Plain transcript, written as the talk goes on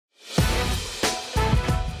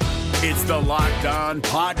It's the Locked On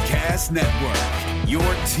Podcast Network, your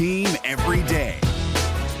team every day.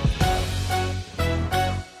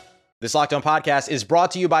 This Locked On Podcast is brought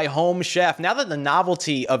to you by Home Chef. Now that the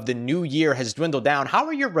novelty of the new year has dwindled down, how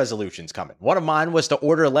are your resolutions coming? One of mine was to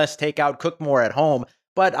order less takeout, cook more at home,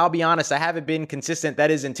 but I'll be honest, I haven't been consistent. That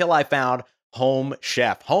is until I found Home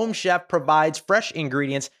Chef. Home Chef provides fresh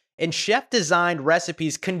ingredients and chef-designed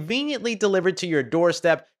recipes conveniently delivered to your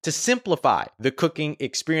doorstep to simplify the cooking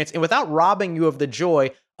experience and without robbing you of the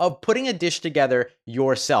joy of putting a dish together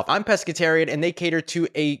yourself. I'm pescatarian and they cater to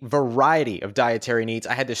a variety of dietary needs.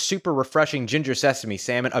 I had this super refreshing ginger sesame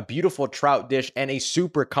salmon, a beautiful trout dish, and a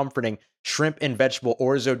super comforting shrimp and vegetable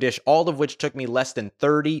orzo dish, all of which took me less than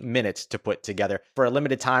 30 minutes to put together. For a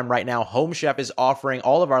limited time right now, Home Chef is offering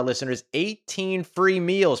all of our listeners 18 free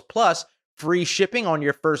meals plus free shipping on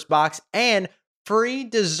your first box and free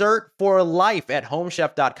dessert for life at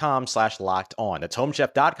homechef.com/lockedon. That's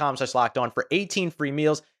homechef.com/lockedon for 18 free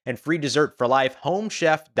meals and free dessert for life.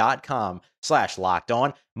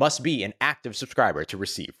 Homechef.com/lockedon. Must be an active subscriber to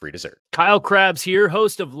receive free dessert. Kyle Krabs here,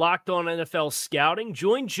 host of Locked On NFL Scouting.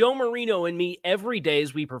 Join Joe Marino and me every day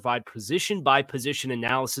as we provide position-by-position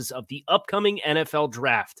analysis of the upcoming NFL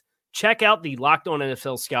Draft. Check out the Locked On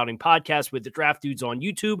NFL Scouting podcast with the Draft Dudes on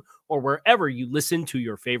YouTube or wherever you listen to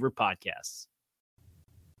your favorite podcasts.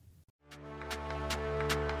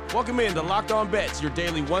 Welcome in to Locked On Bets, your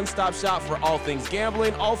daily one-stop shop for all things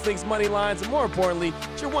gambling, all things money lines, and more importantly,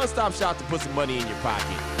 it's your one-stop shop to put some money in your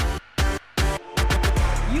pocket.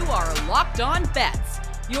 You are Locked On Bets,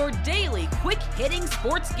 your daily quick-hitting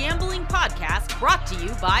sports gambling podcast brought to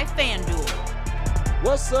you by FanDuel.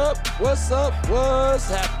 What's up? What's up? What's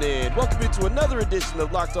happening? Welcome into another edition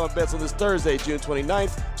of Locked On Bets on this Thursday, June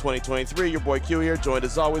 29th, 2023. Your boy Q here, joined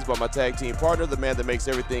as always by my tag team partner, the man that makes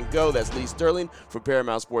everything go. That's Lee Sterling from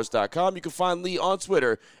ParamountSports.com. You can find Lee on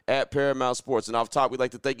Twitter at Paramount Sports. And off top, we'd like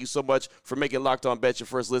to thank you so much for making Locked On Bets your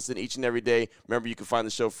first listen each and every day. Remember, you can find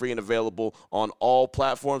the show free and available on all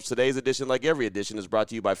platforms. Today's edition, like every edition, is brought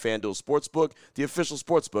to you by FanDuel Sportsbook, the official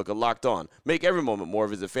sportsbook of Locked On. Make every moment more.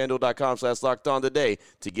 Visit FanDuel.com/LockedOn today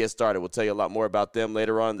to get started. We'll tell you a lot more about them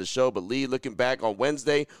later on in the show. But Lee, looking back on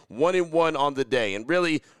Wednesday, 1-1 on the day, and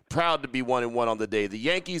really proud to be 1-1 on the day. The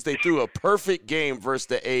Yankees, they threw a perfect game versus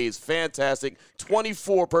the A's. Fantastic.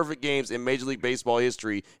 24 perfect games in Major League Baseball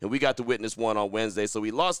history, and we got to witness one on Wednesday. So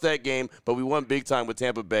we lost that game, but we won big time with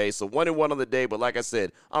Tampa Bay. So 1-1 on the day, but like I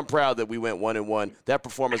said, I'm proud that we went 1-1. That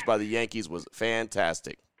performance by the Yankees was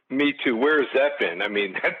fantastic. Me too. Where has that been? I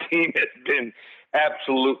mean, that team has been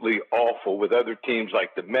absolutely awful with other teams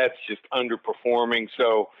like the Mets just underperforming.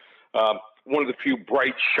 So one of the few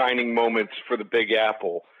bright, shining moments for the Big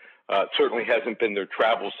Apple certainly hasn't been their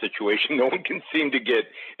travel situation. No one can seem to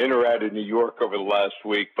get in or out of New York over the last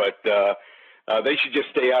week, but they should just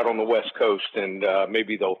stay out on the West Coast and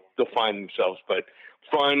maybe they'll find themselves. But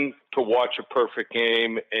fun to watch a perfect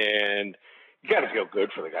game, and you got to feel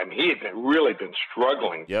good for the guy. I mean, he had really been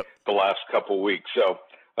struggling the last couple of weeks. So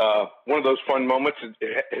one of those fun moments.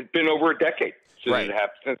 It has been over a decade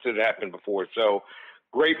since it happened before. So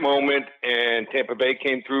great moment, and Tampa Bay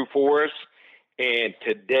came through for us. And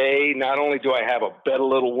today, not only do I have a bet a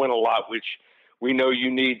little, win a lot, which we know you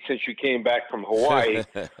need since you came back from Hawaii,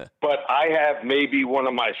 but I have maybe one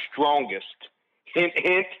of my strongest. Hint,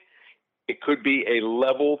 hint. It could be a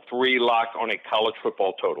level 3 lock on a college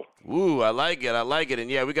football total. Ooh, I like it. I like it. And,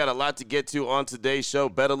 yeah, we got a lot to get to on today's show.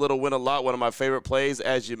 Bet a little, win a lot. One of my favorite plays,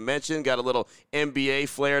 as you mentioned. Got a little NBA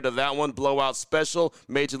flair to that one. Blowout special,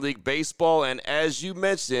 Major League Baseball. And as you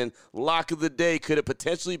mentioned, lock of the day. Could it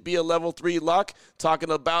potentially be a level 3 lock?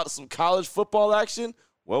 Talking about some college football action?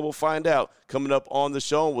 Well, we'll find out coming up on the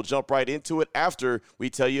show, and we'll jump right into it after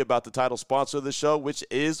we tell you about the title sponsor of the show, which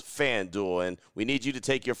is FanDuel. And we need you to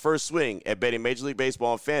take your first swing at betting Major League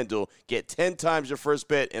Baseball on FanDuel. Get 10 times your first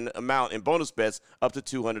bet in amount in bonus bets up to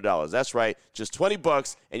 $200. That's right, just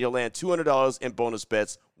 $20, and you'll land $200 in bonus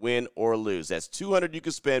bets, win or lose. That's $200 you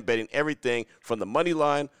can spend betting everything from the money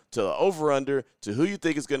line to the over-under to who you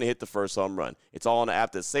think is going to hit the first home run. It's all on an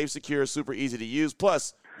app that's safe, secure, super easy to use.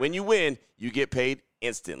 Plus, when you win, you get paid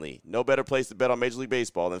instantly. No better place to bet on Major League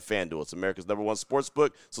Baseball than FanDuel. It's America's #1 sports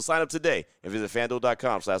book. So sign up today and visit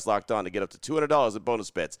FanDuel.com/lockedon to get up to $200 in bonus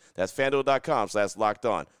bets. That's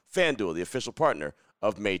FanDuel.com/lockedon. FanDuel, the official partner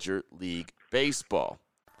of Major League Baseball.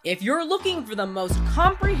 If you're looking for the most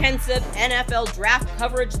comprehensive NFL draft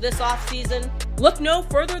coverage this offseason, look no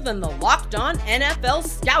further than the Locked On NFL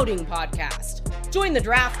Scouting Podcast. Join the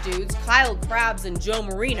draft dudes, Kyle Krabs and Joe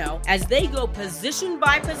Marino, as they go position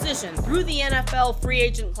by position through the NFL free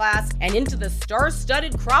agent class and into the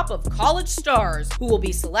star-studded crop of college stars who will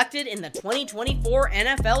be selected in the 2024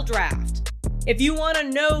 NFL Draft. If you want to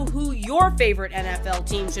know who your favorite NFL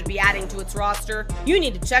team should be adding to its roster, you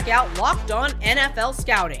need to check out Locked On NFL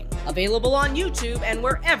Scouting, available on YouTube and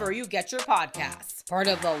wherever you get your podcasts. Part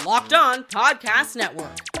of the Locked On Podcast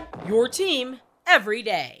Network, your team every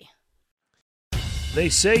day. They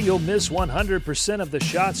say you'll miss 100% of the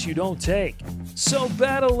shots you don't take. So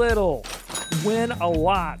bet a little, win a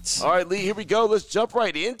lot. All right, Lee, here we go. Let's jump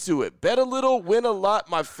right into it. Bet a little, win a lot.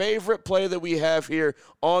 My favorite play that we have here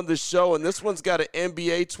on the show, and this one's got an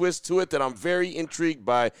NBA twist to it that I'm very intrigued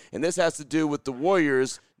by, and this has to do with the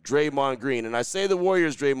Warriors' Draymond Green. And I say the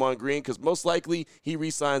Warriors' Draymond Green because most likely he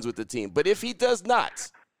re-signs with the team. But if he does not,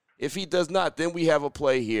 then we have a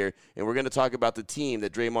play here, and we're going to talk about the team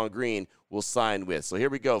that Draymond Green will sign with. So here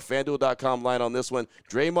we go. FanDuel.com line on this one.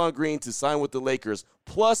 Draymond Green to sign with the Lakers,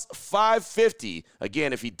 plus 550.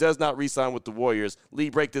 Again, if he does not re-sign with the Warriors. Lee,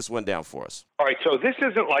 break this one down for us. All right, so this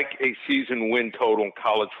isn't like a season win total in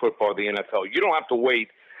college football or the NFL. You don't have to wait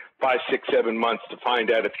 5, 6, 7 months to find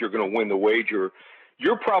out if you're going to win the wager.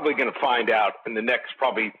 You're probably going to find out in the next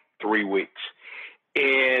probably 3 weeks.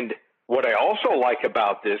 And what I also like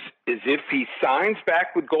about this is if he signs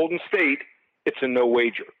back with Golden State, it's a no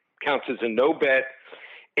wager. Counts as a no bet.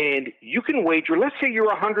 And you can wager, let's say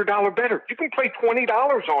you're a $100 bettor. You can play $20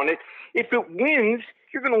 on it. If it wins,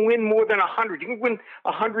 you're going to win more than $100. You can win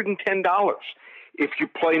 $110. If you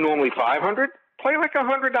play normally $500, play like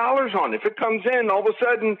 $100 on it. If it comes in, all of a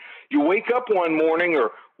sudden you wake up one morning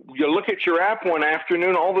or you look at your app one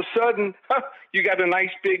afternoon, all of a sudden you got a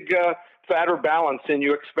nice big fatter balance than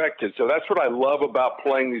you expected. So that's what I love about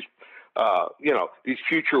playing these, these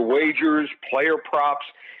future wagers, player props.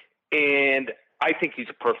 And I think he's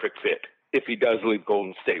a perfect fit if he does leave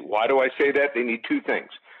Golden State. Why do I say that? They need two things.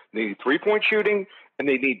 They need three-point shooting, and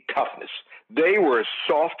they need toughness. They were as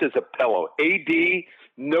soft as a pillow. AD,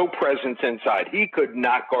 no presence inside. He could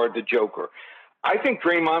not guard the Joker. I think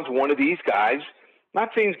Draymond's one of these guys,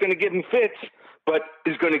 not saying he's going to give him fits, but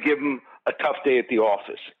is going to give him a tough day at the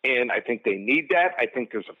office. And I think they need that. I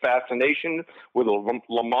think there's a fascination with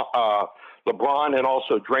LeBron and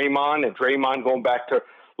also Draymond, and Draymond going back to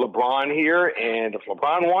LeBron here. And if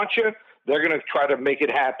LeBron wants you, they're going to try to make it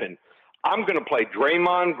happen. I'm going to play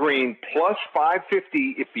Draymond Green plus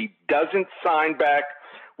 550 if he doesn't sign back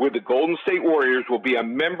with the Golden State Warriors, will be a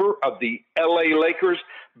member of the LA Lakers.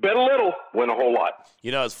 Bet a little, win a whole lot.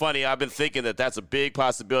 You know, it's funny. I've been thinking that that's a big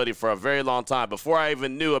possibility for a very long time. Before I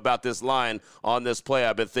even knew about this line on this play,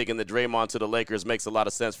 I've been thinking that Draymond to the Lakers makes a lot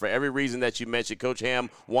of sense for every reason that you mentioned. Coach Ham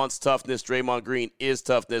wants toughness. Draymond Green is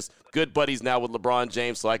toughness. Good buddies now with LeBron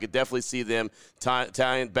James, so I could definitely see them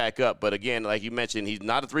tying back up. But again, like you mentioned, he's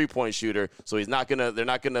not a three-point shooter, so they're not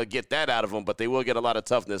gonna get that out of him. But they will get a lot of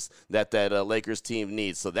toughness that Lakers team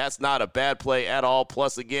needs. So that's not a bad play at all.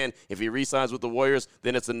 Plus, again, if he re-signs with the Warriors,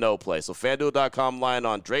 then it's a no play. So FanDuel.com line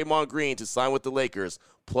on Draymond Green to sign with the Lakers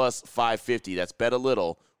plus 550. That's bet a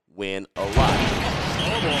little, win a lot.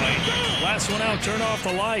 Oh, boy. Last one out, turn off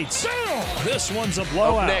the lights. This one's a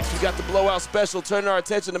blowout. Up next, we got the blowout special. Turning our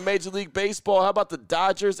attention to Major League Baseball. How about the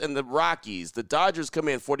Dodgers and the Rockies? The Dodgers come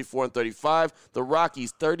in 44-35. The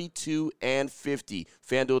Rockies 32-50.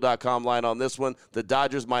 FanDuel.com line on this one. The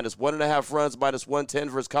Dodgers minus 1.5 runs, minus 110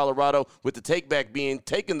 versus Colorado, with the takeback being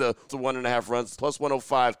taken to 1.5 runs, plus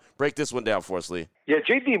 105. Break this one down for us, Lee. Yeah,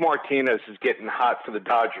 J.D. Martinez is getting hot for the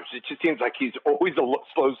Dodgers. It just seems like he's always a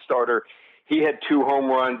slow starter. He had 2 home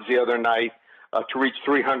runs the other night to reach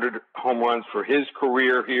 300 home runs for his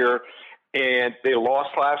career here. And they lost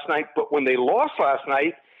last night. But when they lost last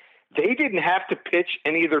night, they didn't have to pitch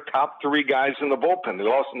any of their top 3 guys in the bullpen. They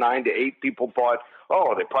lost 9-8. People thought,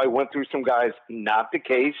 oh, they probably went through some guys. Not the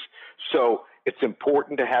case. So it's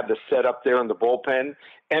important to have the setup there in the bullpen.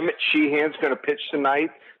 Emmett Sheehan's going to pitch tonight.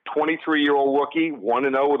 23-year-old rookie,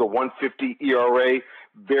 1-0 with a 1.50 ERA.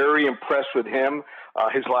 Very impressed with him.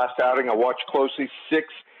 His last outing I watched closely, 6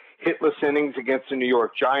 hitless innings against the New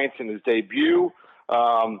York Giants in his debut.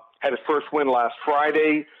 Had his first win last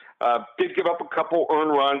Friday. Did give up a couple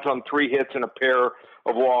earned runs on 3 hits and a pair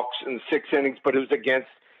of walks in 6 innings, but it was against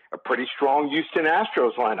a pretty strong Houston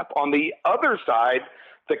Astros lineup. On the other side,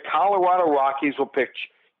 the Colorado Rockies will pitch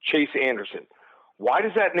Chase Anderson. Why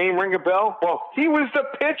does that name ring a bell? Well, he was the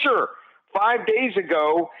pitcher 5 days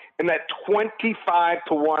ago in that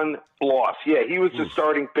 25-1 loss. Yeah, he was the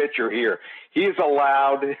starting pitcher here. He has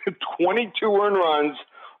allowed 22 earned runs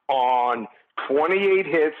on 28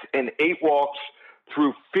 hits and 8 walks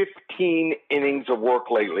through 15 innings of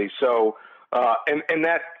work lately. So And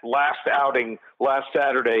that last outing last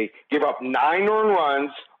Saturday gave up 9 earned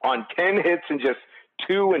runs on 10 hits in just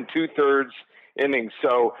 2 2/3 innings.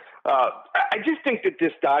 So I just think that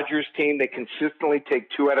this Dodgers team, they consistently take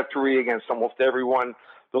 2 out of 3 against almost everyone.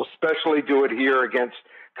 They'll especially do it here against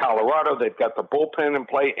Colorado. They've got the bullpen in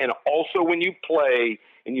play. And also when you play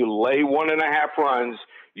and you lay 1.5 runs,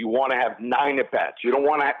 you want to have 9 at-bats. You don't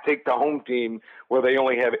want to take the home team where they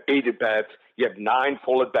only have 8 at-bats. You have 9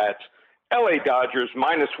 full at-bats. LA Dodgers,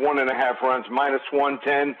 -1.5 runs,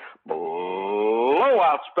 -110.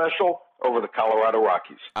 Blowout special over the Colorado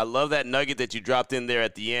Rockies. I love that nugget that you dropped in there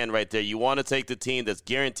at the end right there. You want to take the team that's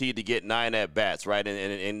guaranteed to get 9 at-bats, right,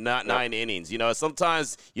 and not 9 innings. You know,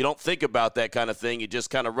 sometimes you don't think about that kind of thing. You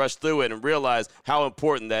just kind of rush through it and realize how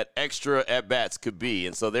important that extra at-bats could be.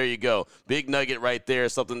 And so there you go. Big nugget right there,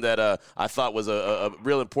 something that I thought was a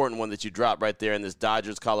real important one that you dropped right there in this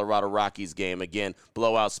Dodgers-Colorado Rockies game. Again,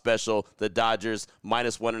 blowout special. The Dodgers,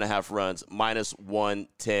 -1.5 runs,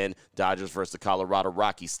 -110. Dodgers versus the Colorado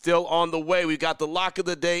Rockies. Still on the way. We've got the lock of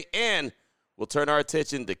the day, and we'll turn our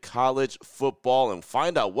attention to college football and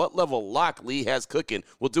find out what level lock Lee has cooking.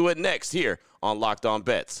 We'll do it next here on Locked On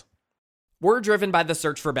Bets. We're driven by the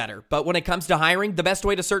search for better, but when it comes to hiring, the best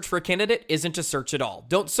way to search for a candidate isn't to search at all.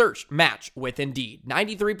 Don't search, match with Indeed.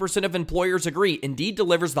 93% of employers agree Indeed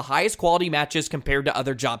delivers the highest quality matches compared to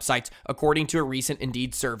other job sites, according to a recent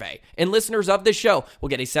Indeed survey. And listeners of this show will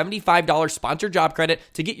get a $75 sponsored job credit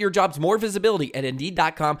to get your jobs more visibility at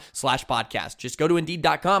Indeed.com/podcast. Just go to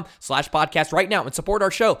Indeed.com/podcast right now and support our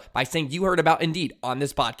show by saying you heard about Indeed on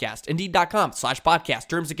this podcast. Indeed.com/podcast.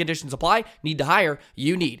 Terms and conditions apply. Need to hire?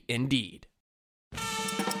 You need Indeed.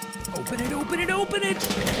 Open it.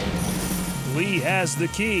 Lee has the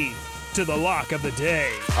key to the lock of the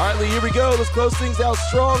day. All right, Lee, here we go. Let's close things out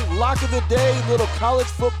strong. Lock of the day, little college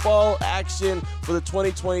football action for the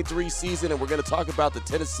 2023 season, and we're going to talk about the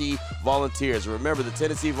Tennessee Volunteers. Remember, the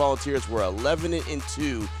Tennessee Volunteers were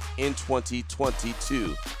 11-2 in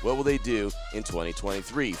 2022. What will they do in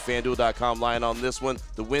 2023? FanDuel.com line on this one.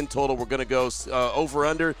 The win total we're going to go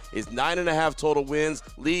over-under is 9.5 total wins.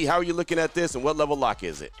 Lee, how are you looking at this, and what level lock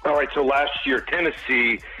is it? All right, so last year,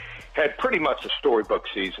 Tennessee had pretty much a storybook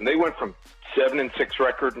season. They went from 7-6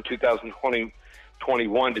 record in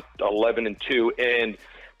 2021 to 11-2, and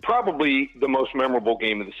probably the most memorable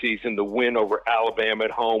game of the season, the win over Alabama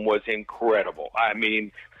at home, was incredible. I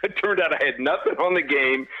mean, it turned out I had nothing on the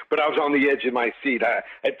game, but I was on the edge of my seat.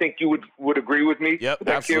 I think you would agree with me. Yep,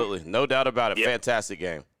 absolutely. No doubt about it. Yep. Fantastic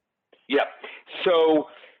game. Yep. So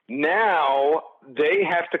now they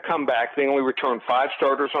have to come back. They only returned 5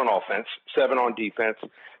 starters on offense, 7 on defense.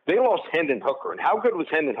 They lost Hendon Hooker. And how good was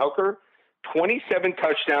Hendon Hooker? 27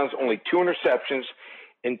 touchdowns, only 2 interceptions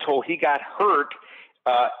until he got hurt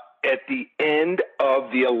at the end of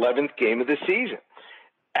the 11th game of the season.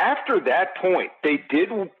 After that point, they did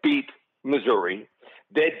beat Missouri.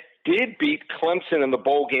 They did beat Clemson in the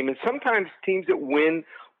bowl game. And sometimes teams that win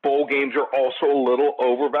bowl games are also a little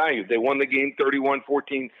overvalued. They won the game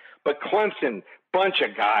 31-14. But Clemson, bunch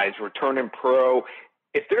of guys returning pro.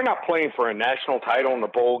 If they're not playing for a national title in the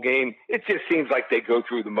bowl game, it just seems like they go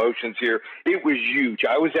through the motions here. It was huge.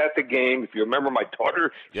 I was at the game. If you remember, my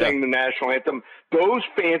daughter sang the national anthem. Those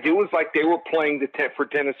fans, it was like they were playing for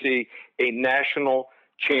Tennessee a national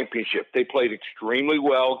championship. They played extremely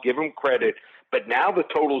well. Give them credit. But now the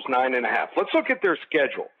total's 9.5. Let's look at their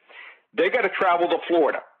schedule. They got to travel to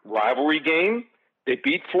Florida. Rivalry game. They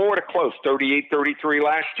beat Florida close, 38-33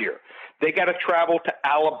 last year. They got to travel to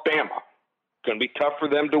Alabama. Going to be tough for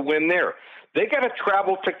them to win there. They got to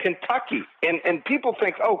travel to Kentucky. And people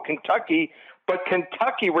think, oh, Kentucky, but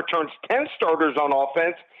Kentucky returns 10 starters on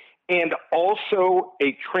offense and also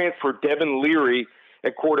a transfer, Devin Leary,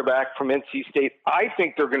 at quarterback from NC State. I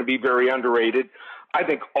think they're going to be very underrated. I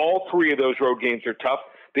think all 3 of those road games are tough.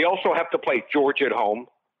 They also have to play Georgia at home,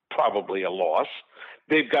 probably a loss.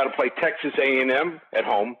 They've got to play Texas A&M at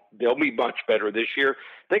home. They'll be much better this year.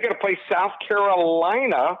 They got to play South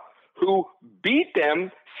Carolina, who beat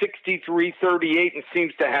them 63-38 and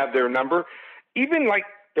seems to have their number. Even like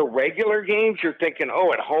the regular games, you're thinking,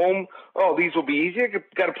 oh, at home, oh, these will be easy. They've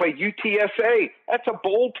got to play UTSA. That's a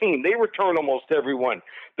bowl team. They return almost everyone.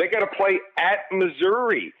 They got to play at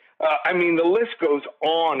Missouri. I mean, the list goes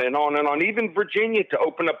on and on and on. Even Virginia, to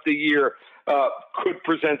open up the year, could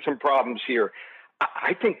present some problems here.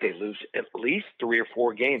 I think they lose at least 3 or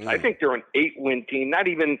 4 games. I think they're an 8-win team, not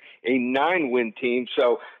even a 9-win team.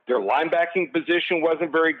 So their linebacking position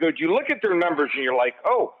wasn't very good. You look at their numbers and you're like,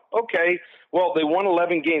 oh, okay, well, they won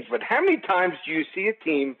 11 games. But how many times do you see a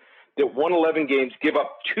team that won 11 games give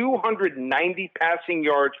up 290 passing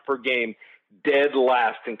yards per game, dead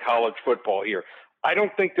last in college football here. I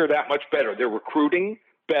don't think they're that much better. They're recruiting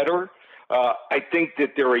better. I think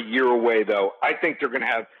that they're a year away, though. I think they're going to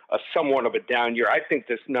have a somewhat of a down year. I think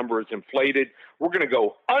this number is inflated. We're going to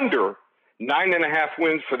go under 9.5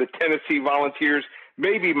 wins for the Tennessee Volunteers.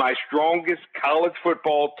 Maybe my strongest college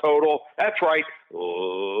football total. That's right,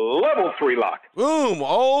 level 3 lock. Boom,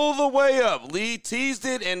 all the way up. Lee teased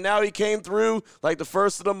it, and now he came through like the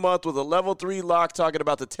first of the month with a level 3 lock, talking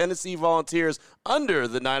about the Tennessee Volunteers under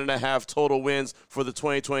the 9.5 total wins for the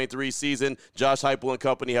 2023 season. Josh Heupel and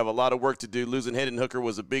company have a lot of work to do. Losing Hendon Hooker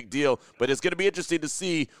was a big deal, but it's going to be interesting to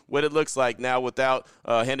see what it looks like now without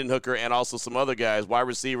Hendon Hooker and also some other guys, wide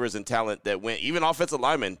receivers and talent that went, even offensive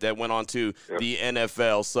linemen that went on to the NFL.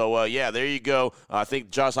 So, yeah, there you go. I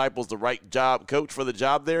think Josh Heupel's the right coach for the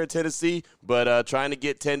job there in Tennessee, but trying to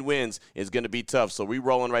get 10 wins is going to be tough. So we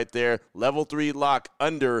rolling right there. Level 3 lock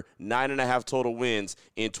under 9.5 total wins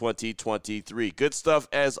in 2023. Good stuff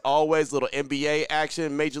as always. Little NBA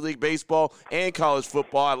action, Major League Baseball, and college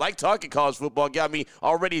football. I like talking college football. Got me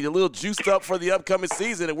already a little juiced up for the upcoming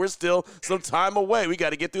season, and we're still some time away. We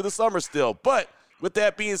got to get through the summer still. But with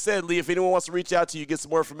that being said, Lee, if anyone wants to reach out to you, get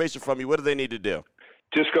some more information from you, what do they need to do?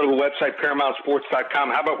 Just go to the website, ParamountSports.com.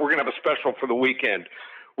 How about we're going to have a special for the weekend?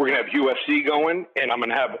 We're going to have UFC going, and I'm going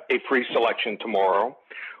to have a free selection tomorrow.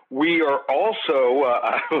 We are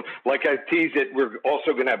also, like I teased it, we're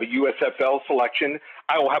also going to have a USFL selection.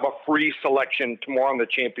 I will have a free selection tomorrow on the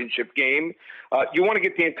championship game. You want to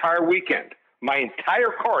get the entire weekend. My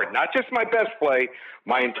entire card, not just my best play,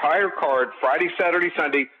 my entire card, Friday, Saturday,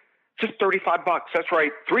 Sunday, just $35. That's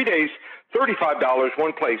right. 3 days, $35,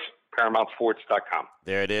 one place. ParamountSports.com.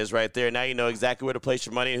 There it is right there. Now you know exactly where to place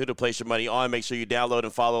your money and who to place your money on. Make sure you download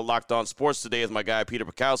and follow Locked On Sports Today, as my guy Peter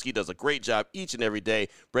Bukowski does a great job each and every day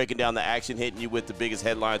breaking down the action, hitting you with the biggest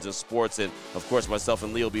headlines in sports. And, of course, myself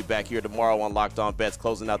and Lee will be back here tomorrow on Locked On Bets,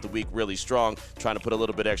 closing out the week really strong, trying to put a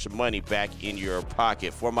little bit extra money back in your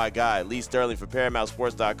pocket. For my guy, Lee Sterling from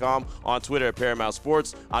ParamountSports.com, on Twitter at Paramount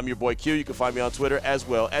Sports. I'm your boy Q. You can find me on Twitter as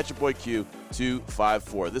well at your boy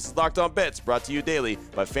Q254. This is Locked On Bets, brought to you daily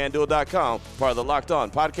by FanDuel.com, part of the Locked On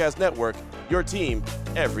Podcast Network, your team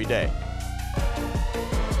every day.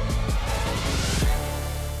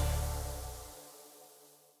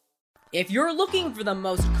 If you're looking for the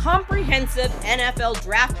most comprehensive NFL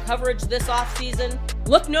draft coverage this offseason,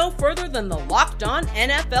 look no further than the Locked On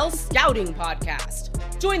NFL Scouting Podcast.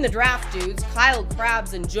 Join the draft dudes, Kyle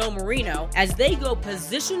Krabs and Joe Marino, as they go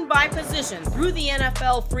position by position through the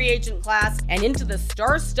NFL free agent class and into the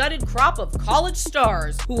star-studded crop of college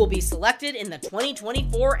stars who will be selected in the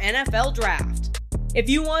 2024 NFL Draft. If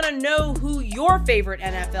you want to know who your favorite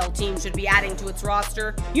NFL team should be adding to its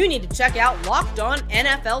roster, you need to check out Locked On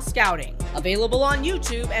NFL Scouting, available on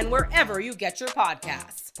YouTube and wherever you get your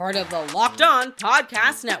podcasts. Part of the Locked On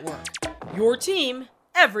Podcast Network, your team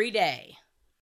every day.